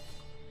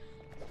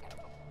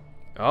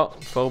 Oh,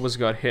 Phobos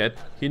got hit.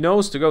 He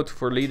knows to go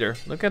for leader.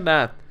 Look at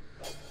that.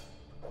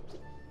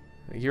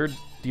 You're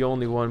the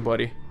only one,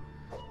 buddy.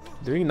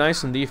 Doing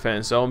nice on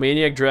defense. Oh,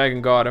 Maniac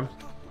Dragon got him.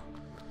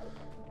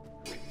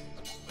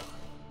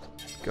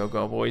 Go,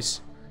 go, boys.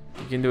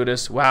 You can do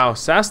this. Wow,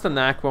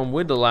 Sastanakwan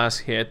with the last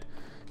hit.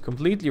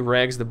 Completely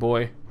rags the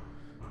boy.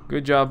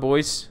 Good job,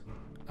 boys.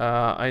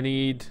 I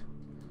need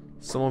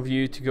some of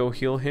you to go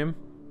heal him.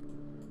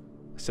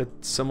 I said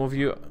some of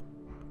you.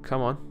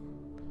 Come on.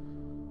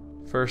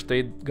 First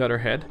aid gutter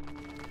head.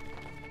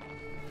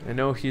 I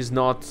know he's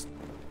not...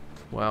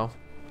 Well,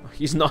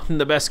 he's not in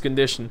the best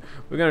condition.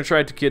 We're gonna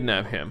try to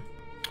kidnap him.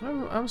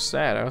 I'm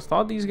sad. I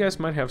thought these guys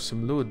might have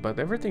some loot, but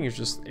everything is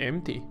just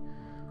empty.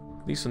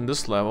 At least on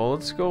this level.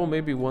 Let's go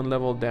maybe one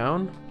level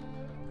down.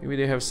 Maybe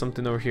they have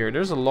something over here.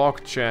 There's a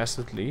locked chest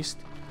at least.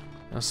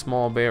 A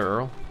small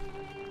barrel.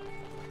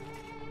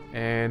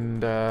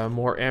 And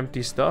more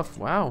empty stuff.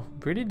 Wow,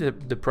 pretty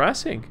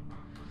depressing.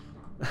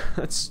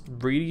 That's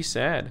really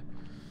sad.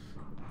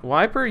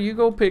 Wiper, you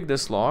go pick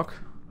this lock.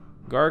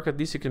 Garg, at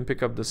least you can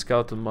pick up the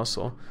skeleton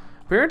muscle.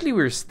 Apparently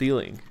we're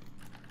stealing.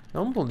 I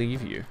don't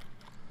believe you.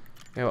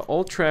 We have an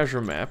old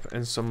treasure map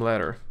and some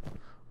letter.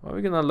 What are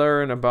we gonna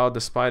learn about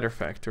the spider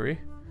factory?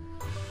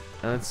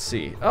 Let's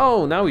see.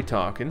 Oh, now we're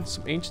talking.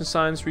 Some ancient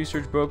science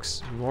research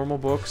books, normal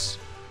books.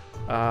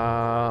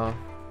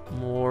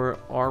 More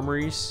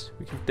armories.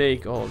 We can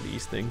take all of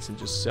these things and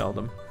just sell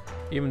them.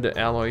 Even the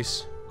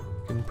alloys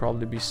can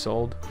probably be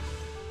sold.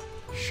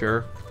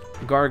 Sure.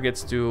 Gar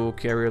gets to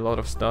carry a lot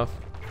of stuff.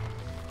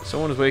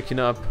 Someone's waking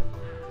up.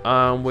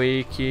 I'm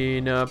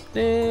waking up.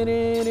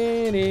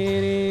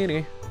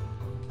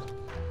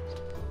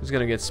 Who's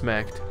gonna get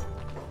smacked?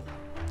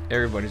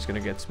 Everybody's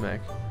gonna get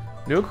smacked.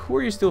 Nook, who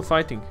are you still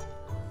fighting?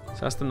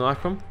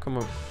 Sastanakam? Come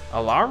on.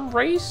 Alarm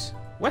race?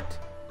 What?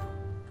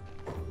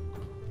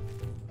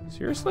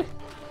 Seriously?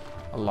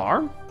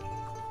 Alarm?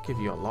 Give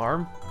you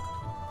alarm?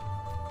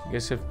 You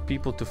guys have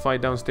people to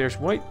fight downstairs.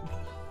 Wait.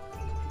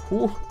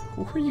 Who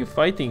are you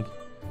fighting?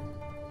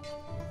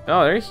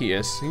 Oh, there he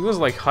is. He was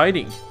like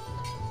hiding.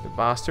 The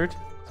bastard.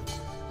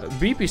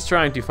 Beep is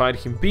trying to fight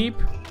him.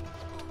 Beep.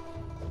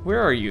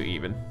 Where are you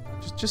even?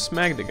 Just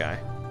smack the guy.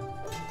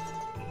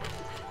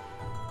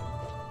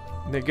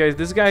 Guys,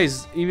 this guy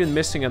is even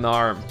missing an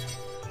arm.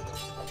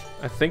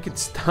 I think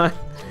it's time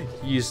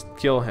you just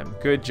kill him.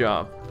 Good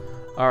job.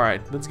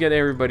 Alright, let's get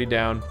everybody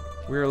down.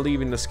 We're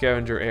leaving the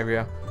scavenger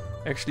area.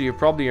 Actually, you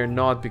probably are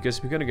not,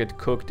 because we're gonna get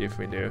cooked if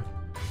we do.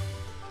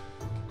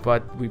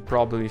 But we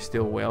probably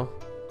still will.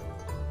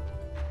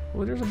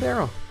 Oh, there's a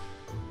barrel.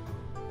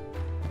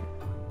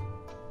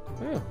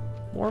 Oh,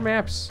 more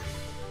maps.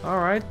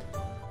 Alright.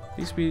 At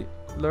least we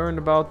learned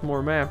about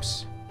more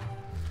maps.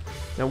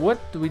 Now, what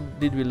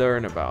did we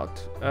learn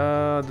about?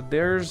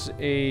 There's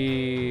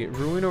a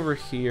ruin over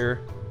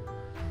here.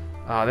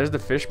 There's the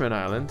Fishman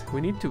Island.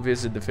 We need to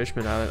visit the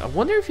Fishman Island. I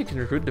wonder if you can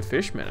recruit the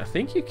Fishman. I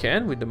think you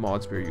can with the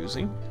mods we're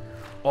using.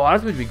 Oh,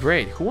 that would be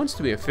great. Who wants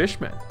to be a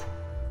Fishman?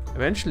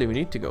 Eventually, we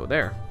need to go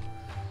there.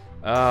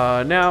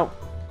 Now,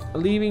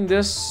 leaving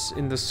this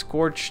in the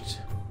scorched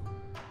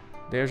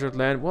desert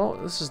land. Well,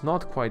 this is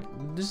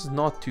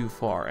not too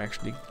far,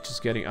 actually.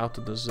 Just getting out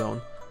of the zone.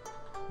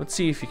 Let's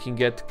see if you can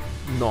get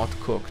not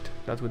cooked.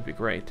 That would be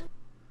great.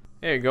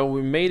 There you go.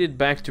 We made it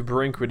back to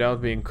Brink without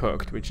being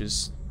cooked, which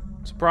is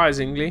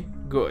surprisingly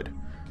good.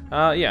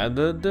 Yeah,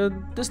 the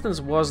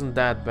distance wasn't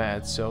that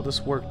bad, so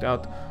this worked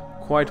out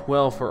quite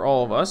well for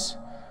all of us.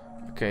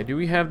 Okay, do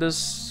we have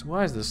this?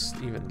 Why is this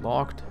even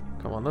locked?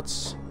 Come on,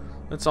 let's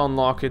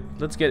unlock it.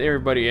 Let's get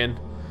everybody in.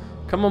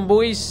 Come on,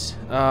 boys.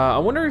 I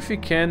wonder if we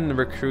can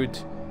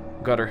recruit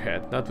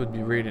Gutterhead. That would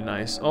be really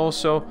nice.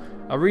 Also,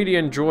 I really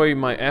enjoy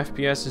my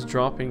FPS is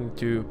dropping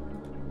to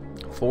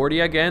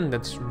 40 again.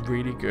 That's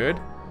really good.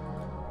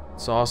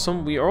 It's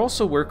awesome.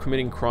 We're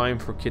committing crime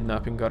for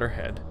kidnapping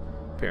Gutterhead,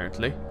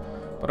 apparently.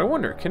 But I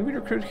wonder, can we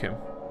recruit him?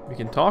 We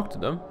can talk to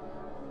them.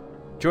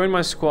 Join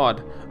my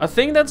squad. I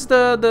think that's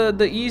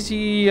the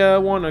easy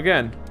one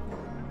again.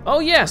 Oh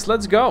yes,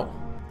 let's go.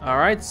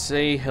 Alright,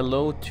 say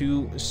hello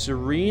to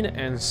Serene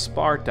and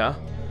Sparta,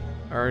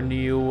 our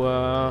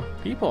new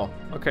people.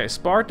 Okay,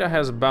 Sparta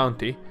has a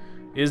bounty.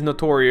 Is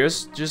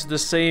notorious, just the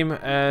same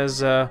as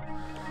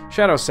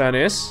Shadow Sun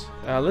is.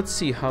 Let's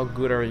see, how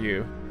good are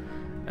you?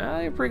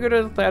 You're pretty good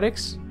at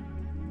athletics.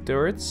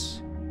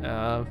 Turrets.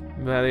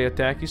 Melee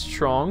attack is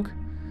strong.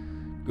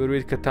 Good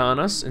with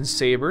katanas and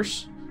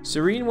sabers.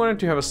 Serene wanted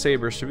to have a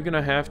saber, so we're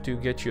gonna have to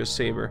get you a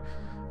saber.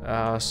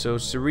 So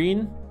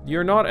Serene,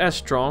 you're not as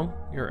strong.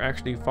 You're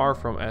actually far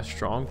from as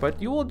strong,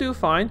 but you will do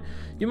fine.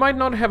 You might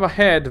not have a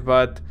head,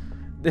 but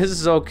this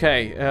is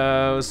okay.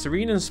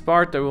 Serene and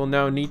Sparta will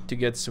now need to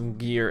get some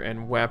gear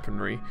and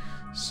weaponry,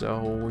 so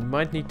we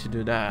might need to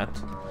do that.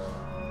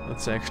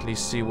 Let's actually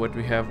see what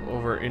we have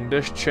over in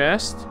this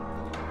chest.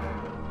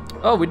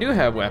 Oh, we do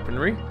have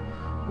weaponry.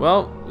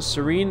 Well,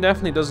 Serene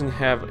definitely doesn't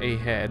have a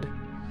head,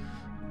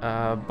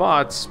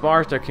 but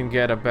Sparta can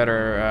get a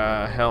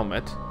better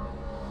helmet.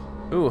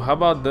 Ooh, how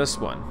about this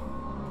one?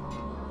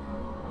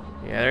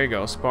 Yeah, there you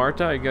go,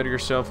 Sparta. You got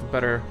yourself a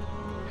better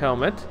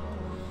helmet.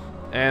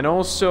 And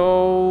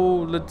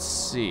also, let's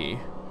see.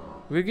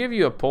 We'll give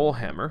you a pole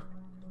hammer.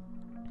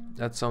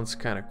 That sounds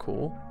kind of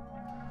cool.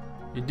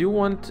 You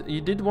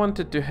did want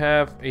it to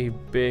have a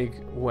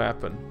big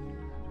weapon,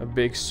 a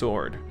big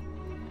sword.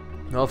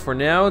 Well, for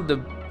now, the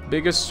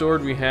biggest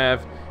sword we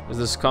have is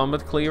this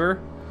combat cleaver.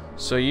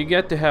 So you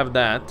get to have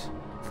that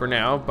for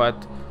now,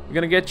 but we're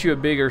gonna get you a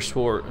bigger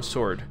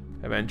sword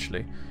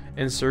eventually.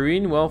 And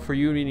Serene, well, for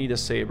you we need a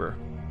saber.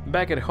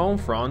 Back at home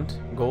front,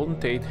 Golden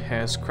Tate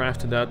has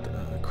crafted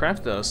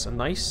us a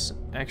nice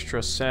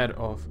extra set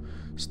of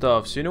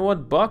stuff. So you know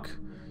what, Buck?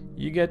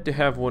 You get to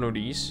have one of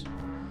these.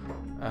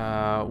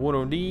 One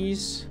of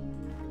these.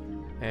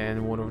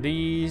 And one of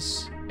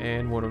these.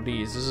 and one of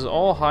these. This is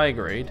all high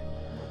grade.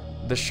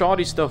 The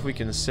shoddy stuff we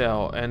can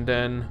sell, and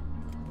then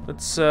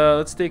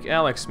let's take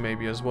Alex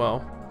maybe as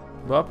well.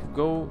 Buck,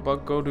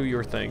 go do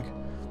your thing.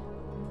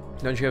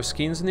 Don't you have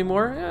skins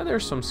anymore? Yeah,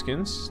 there's some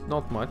skins.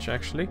 Not much,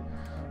 actually.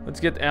 Let's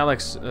get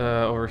Alex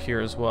over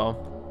here as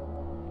well.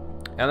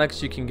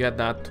 Alex, you can get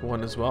that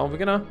one as well. We're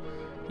gonna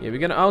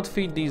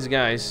outfeed these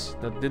guys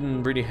that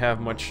didn't really have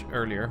much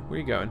earlier. Where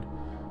are you going?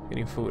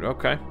 Getting food,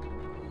 okay.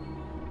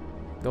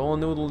 The old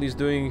noodle is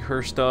doing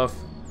her stuff.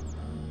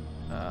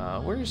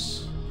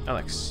 Where's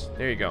Alex?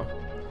 There you go.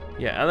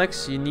 Yeah,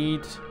 Alex, you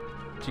need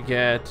to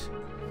get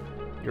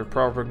your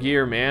proper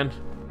gear, man.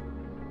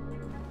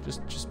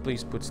 Just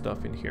please put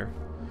stuff in here.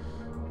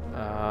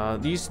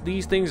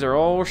 These things are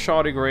all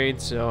shoddy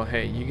grade, so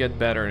hey, you get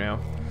better now.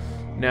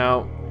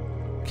 Now,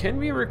 can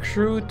we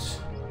recruit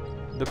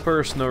the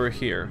person over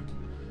here?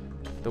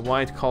 The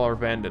white collar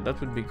bandit, that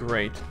would be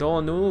great.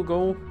 Dolan Noodle,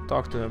 go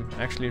talk to them.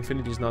 Actually,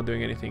 Infinity's not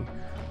doing anything.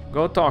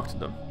 Go talk to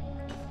them.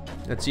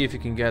 Let's see if you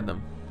can get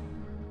them.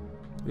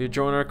 Will you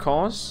join our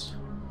cause?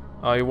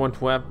 Oh, you want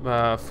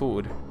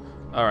food.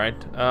 Alright,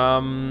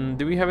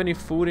 do we have any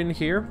food in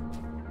here?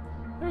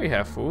 There we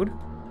have food.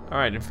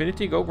 Alright,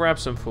 Infinity, go grab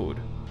some food.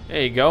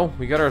 There you go,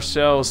 we got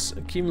ourselves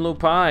Kim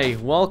Lupai.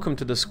 Welcome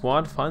to the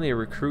squad, finally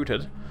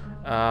recruited.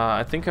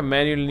 I think I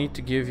manually need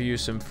to give you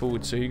some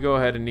food, so you go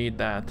ahead and eat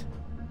that.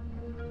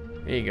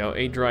 There you go,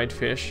 8 dried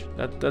fish.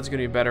 That's gonna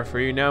be better for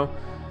you. Now,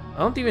 I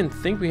don't even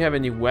think we have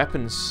any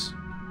weapons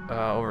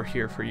over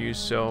here for you,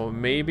 so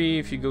maybe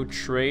if you go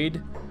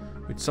trade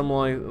with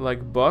someone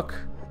like Buck,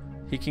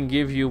 he can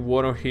give you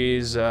one of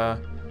his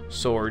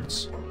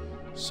swords.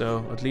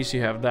 So at least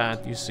you have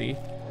that, you see.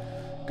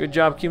 Good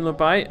job, Kim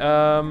Lupai.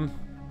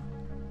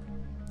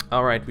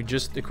 Alright, we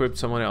just equipped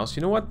someone else.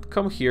 You know what?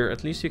 Come here.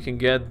 At least you can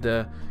get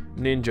the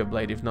ninja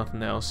blade, if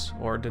nothing else.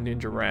 Or the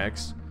ninja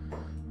rags.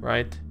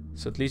 Right?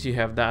 So at least you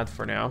have that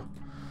for now.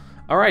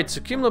 Alright, so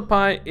Kim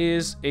Lupai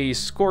is a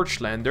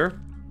Scorchlander.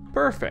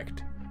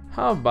 Perfect.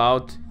 How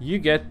about you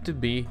get to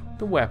be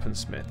the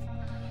weaponsmith?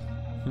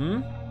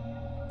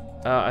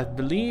 I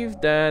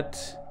believe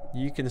that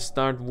you can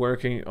start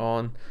working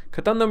on...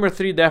 Katan number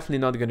 3 definitely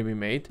not going to be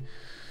made.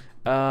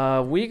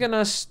 We're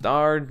gonna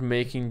start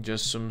making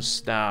just some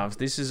staffs.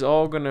 This is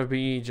all gonna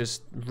be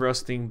just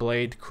rusting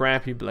blade,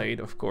 crappy blade,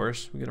 of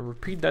course. We're gonna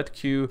repeat that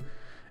queue.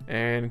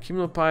 And Kim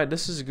Lupai,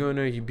 this is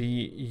gonna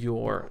be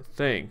your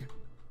thing.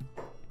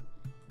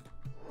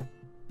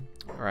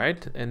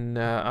 Alright, and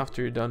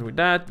after you're done with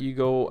that, you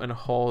go and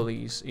haul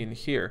these in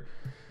here.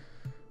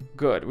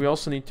 Good. We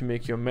also need to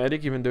make you a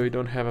medic, even though you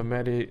don't have a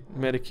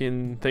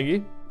medicin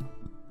thingy.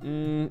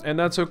 And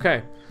that's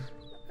okay.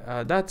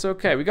 That's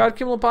okay. We got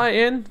Kim Lupai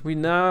in. We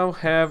now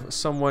have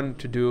someone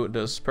to do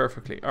this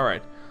perfectly.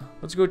 Alright,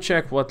 let's go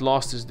check what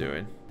Lost is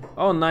doing.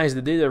 Oh, nice.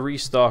 They did a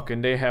restock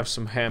and they have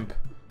some hemp.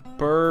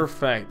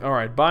 Perfect.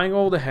 Alright, buying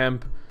all the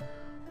hemp.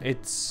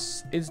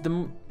 It's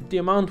the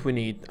amount we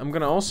need. I'm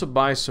gonna also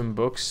buy some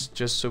books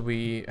just so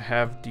we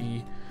have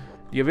the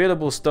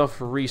available stuff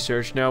for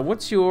research. Now,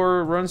 what's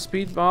your run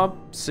speed,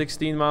 Bob?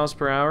 16 miles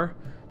per hour?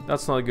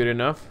 That's not good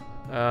enough.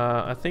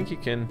 I think you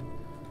can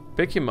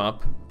pick him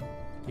up.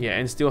 Yeah,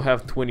 and still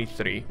have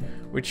 23,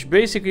 which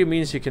basically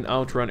means you can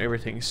outrun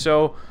everything.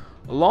 So,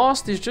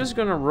 Lost is just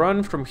gonna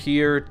run from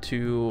here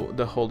to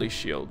the Holy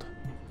Shield.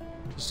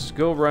 Just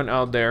go run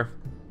out there.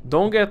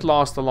 Don't get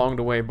lost along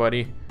the way,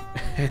 buddy.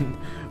 And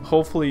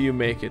hopefully you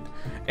make it.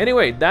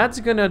 Anyway,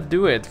 that's gonna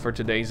do it for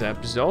today's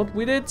episode.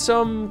 We did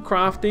some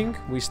crafting.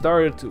 We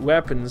started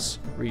weapons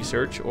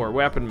research, or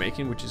weapon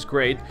making, which is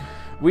great.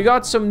 We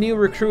got some new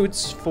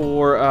recruits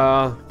for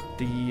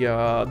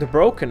the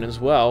Broken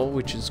as well,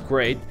 which is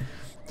great.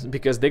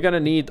 Because they're gonna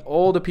need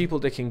all the people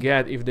they can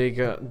get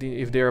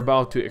if they're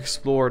about to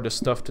explore the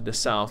stuff to the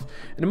south.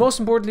 And most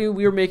importantly,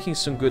 we're making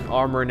some good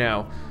armor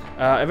now.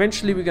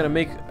 Eventually we're gonna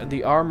make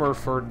the armor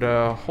for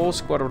the whole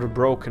squad of the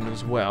Broken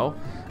as well.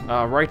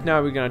 Right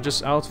now we're gonna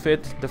just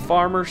outfit the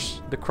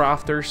farmers, the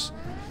crafters,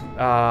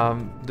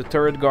 the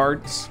turret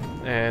guards,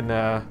 and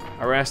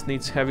Arrest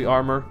needs heavy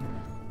armor.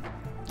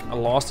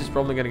 Lost is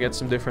probably gonna get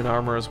some different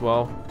armor as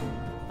well.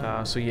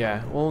 So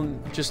yeah, we'll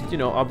just, you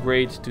know,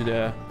 upgrade to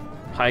the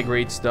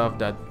high-grade stuff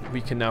that we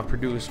can now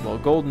produce, well,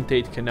 Golden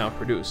Tate can now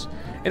produce.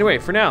 Anyway,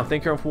 for now,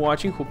 thank you all for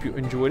watching. Hope you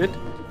enjoyed it.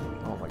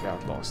 Oh my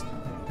god, Lost.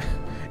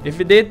 If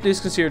you did, please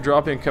consider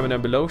dropping a comment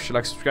down below. Should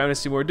like, subscribe, and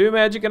see more Do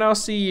Magic, and I'll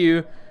see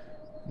you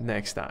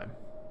next time.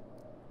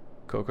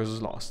 Kokos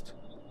is Lost.